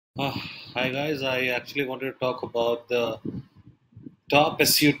Uh, Hi guys, I actually wanted to talk about the top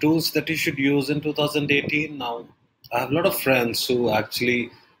SEO tools that you should use in 2018. Now, I have a lot of friends who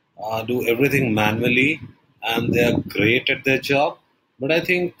actually do everything manually and they are great at their job. But I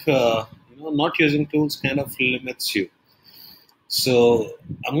think not using tools kind of limits you. So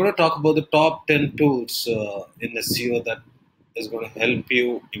I'm going to talk about the top 10 tools in SEO that is going to help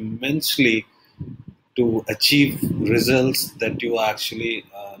you immensely to achieve results that you are actually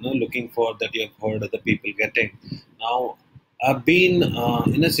looking for, that you have heard other people getting. Now, I've been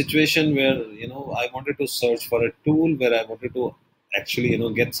in a situation where I wanted to search for a tool where I wanted to actually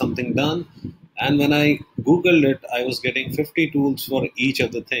get something done, and when I googled it, I was getting 50 tools for each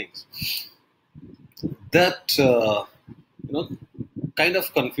of the things. That you know kind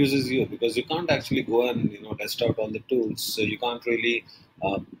of confuses you because you can't actually go and test out all the tools, so you can't really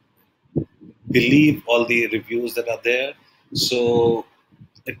uh, believe all the reviews that are there. So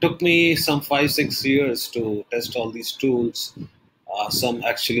it took me some 5 6 years to test all these tools. Some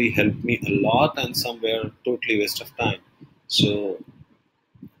actually helped me a lot, and some were totally waste of time. So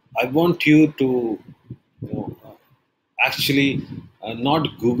I want you to actually not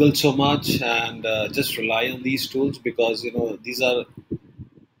Google so much and just rely on these tools, because these are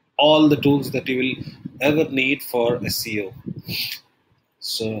all the tools that you will ever need for SEO.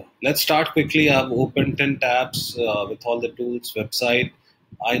 So let's start quickly. I've opened 10 tabs with all the tools website.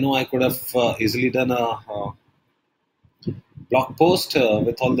 I know I could have easily done a blog post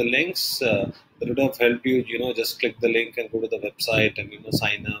with all the links that would have helped you, just click the link and go to the website and,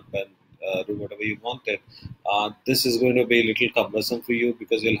 sign up and do whatever you wanted. This is going to be a little cumbersome for you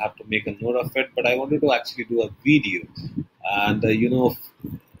because you'll have to make a note of it. But I wanted to actually do a video. And,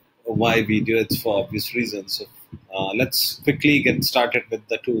 why video? It's for obvious reasons. So let's quickly get started with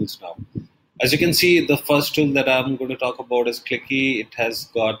the tools now. As you can see, the first tool that I'm going to talk about is Clicky. It has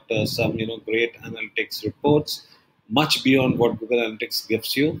got some great analytics reports, much beyond what Google Analytics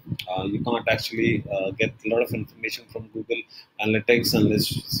gives you. You can't actually get a lot of information from Google Analytics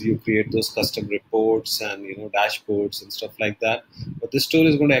unless you create those custom reports and dashboards and stuff like that. But this tool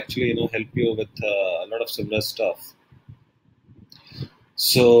is going to actually help you with a lot of similar stuff.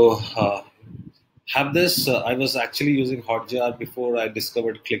 So have this. I was actually using Hotjar before I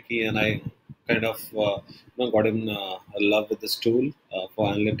discovered Clicky, and I kind of got in love with this tool for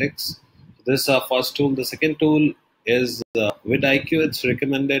analytics. This first tool. The second tool is vidIQ. It's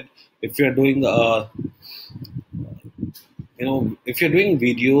recommended if you're doing if you're doing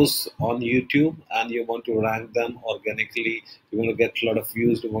videos on YouTube and you want to rank them organically, you want to get a lot of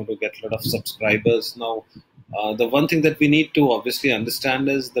views, you want to get a lot of subscribers. Now, the one thing that we need to obviously understand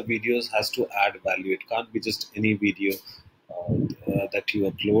is the videos has to add value. It can't be just any video that you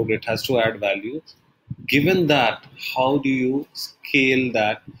upload. It has to add value. Given that, how do you scale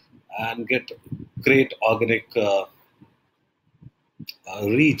that and get great organic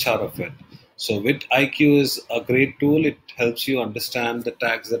reach out of it? So with IQ is a great tool. It helps you understand the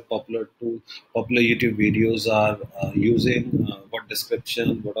tags that popular YouTube videos are using, what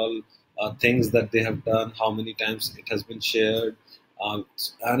description, what all things that they have done, how many times it has been shared,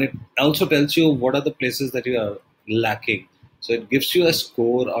 and it also tells you what are the places that you are lacking. So it gives you a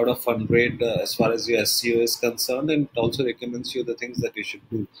score out of 100 as far as your SEO is concerned, and it also recommends you the things that you should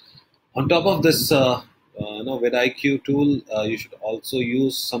do. On top of this, vidIQ tool, you should also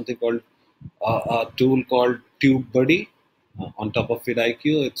use something called a tool called TubeBuddy. On top of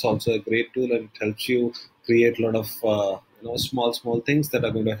vidIQ, it's also a great tool, and it helps you create a lot of small things that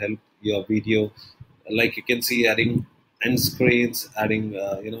are going to help your video. Like you can see, adding end screens, adding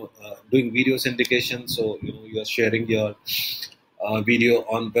doing video syndication. So you are sharing your video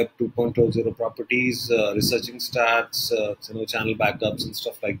on Web 2.0 properties, researching stats, channel backups and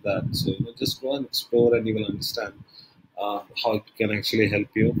stuff like that. So just go and explore, and you will understand how it can actually help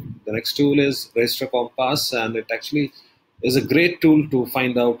you. The next tool is Register Compass, and it actually is a great tool to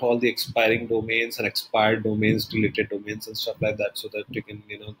find out all the expiring domains and expired domains, deleted domains, and stuff like that, so that you can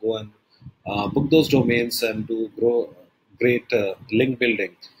go and book those domains and do grow great link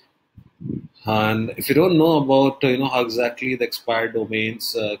building. And if you don't know about how exactly the expired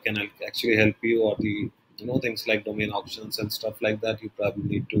domains can actually help you, or the things like domain auctions and stuff like that, you probably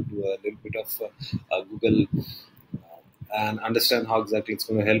need to do a little bit of Google and understand how exactly it's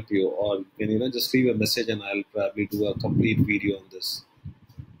going to help you. Or you can just leave a message, and I'll probably do a complete video on this,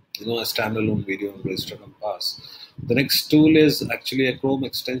 a standalone video on Register Compass. The next tool is actually a Chrome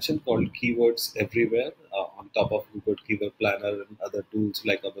extension called Keywords Everywhere, on top of Google Keyword Planner and other tools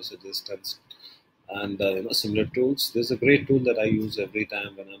like Our Suggest and similar tools. There's a great tool that I use every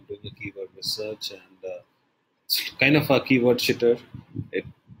time when I'm doing a keyword research, and it's kind of a keyword shitter. It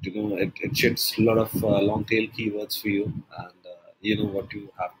it shits a lot of long tail keywords for you, and you know what you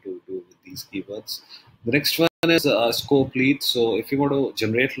have to do with these keywords. The next one is scope leads. So if you want to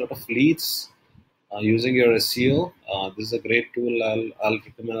generate a lot of leads using your SEO, this is a great tool. I'll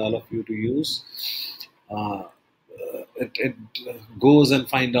recommend all of you to use. Uh, it goes and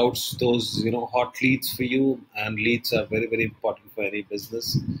find out those hot leads for you, and leads are very very important for any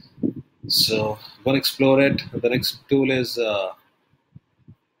business. So go and explore it. The next tool is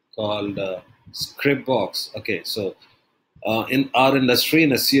called Scriptbox. Okay, so in our industry,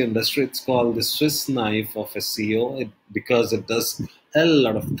 in SEO industry, it's called the Swiss knife of SEO because it does hell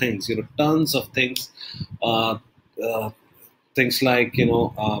lot of things. Tons of things. Uh, uh, Things like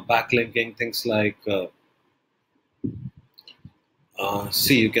backlinking, things like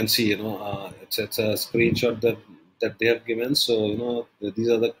see, you can see, it's a screenshot that they have given. So these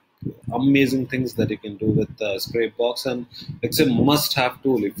are the amazing things that you can do with Scrapebox, and it's a must-have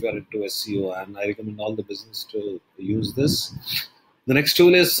tool if you are into SEO. And I recommend all the business to use this. The next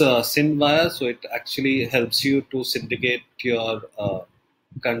tool is SyndWire. So it actually helps you to syndicate your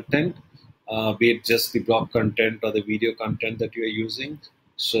content, be it just the blog content or the video content that you are using.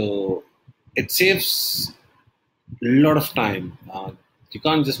 So it saves lot of time. You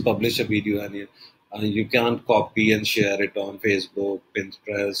can't just publish a video and you can't copy and share it on Facebook,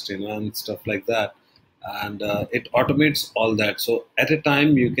 Pinterest, and stuff like that. And it automates all that. So at a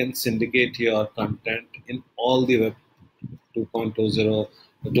time, you can syndicate your content in all the web 2.20,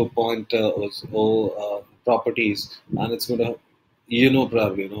 2.0 properties, and it's going to,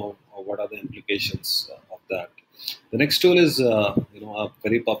 probably, what are the implications of that. The next tool is, a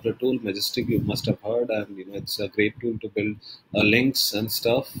very popular tool, Majestic. You must have heard, and it's a great tool to build links and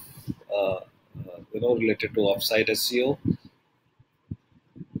stuff, related to offsite SEO.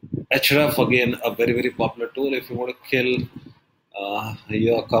 Href, again, a very very popular tool if you want to kill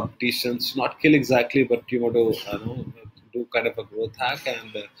your competitions. Not kill exactly, but you want to do kind of a growth hack,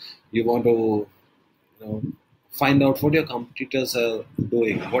 and you want to find out what your competitors are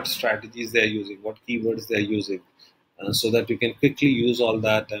doing, what strategies they are using, what keywords they are using, so that you can quickly use all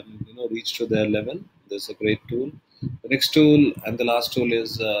that and reach to their level. There's a great tool. The next tool and the last tool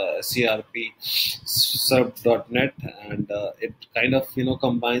is CRP Serp.net, and it kind of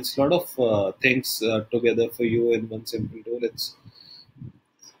combines a lot of things together for you in one simple tool. It's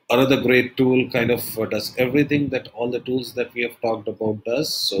another great tool, kind of does everything that all the tools that we have talked about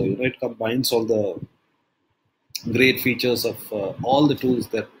does. So it combines all the great features of all the tools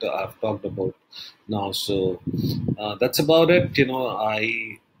that I've talked about now. So that's about it.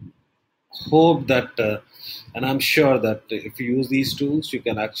 I hope that, and I'm sure that if you use these tools, you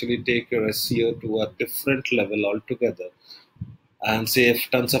can actually take your SEO to a different level altogether and save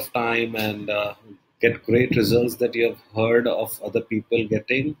tons of time and get great results that you have heard of other people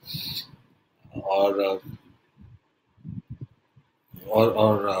getting, or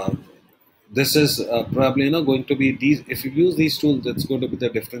this is probably going to be these. If you use these tools, it's going to be the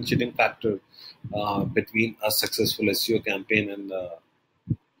differentiating factor between a successful SEO campaign and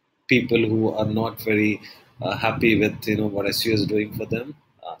people who are not very happy with what SEO is doing for them.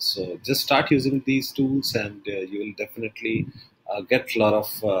 So just start using these tools, and you will definitely get a lot of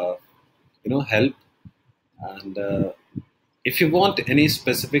help. And if you want any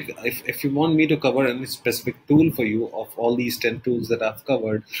specific, if you want me to cover any specific tool for you of all these 10 tools that I've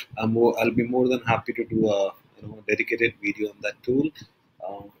covered, I'll be more than happy to do a dedicated video on that tool.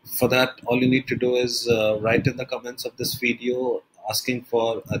 For that, all you need to do is write in the comments of this video asking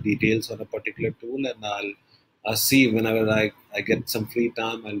for details on a particular tool, and I'll see whenever I get some free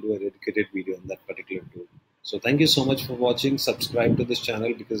time, I'll do a dedicated video on that particular tool. So thank you so much for watching. Subscribe to this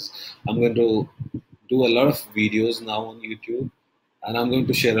channel because I'm going to do a lot of videos now on YouTube, and I'm going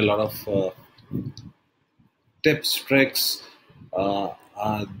to share a lot of tips, tricks, uh,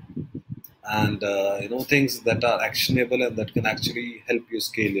 uh, and things that are actionable and that can actually help you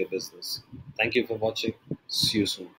scale your business. Thank you for watching. See you soon.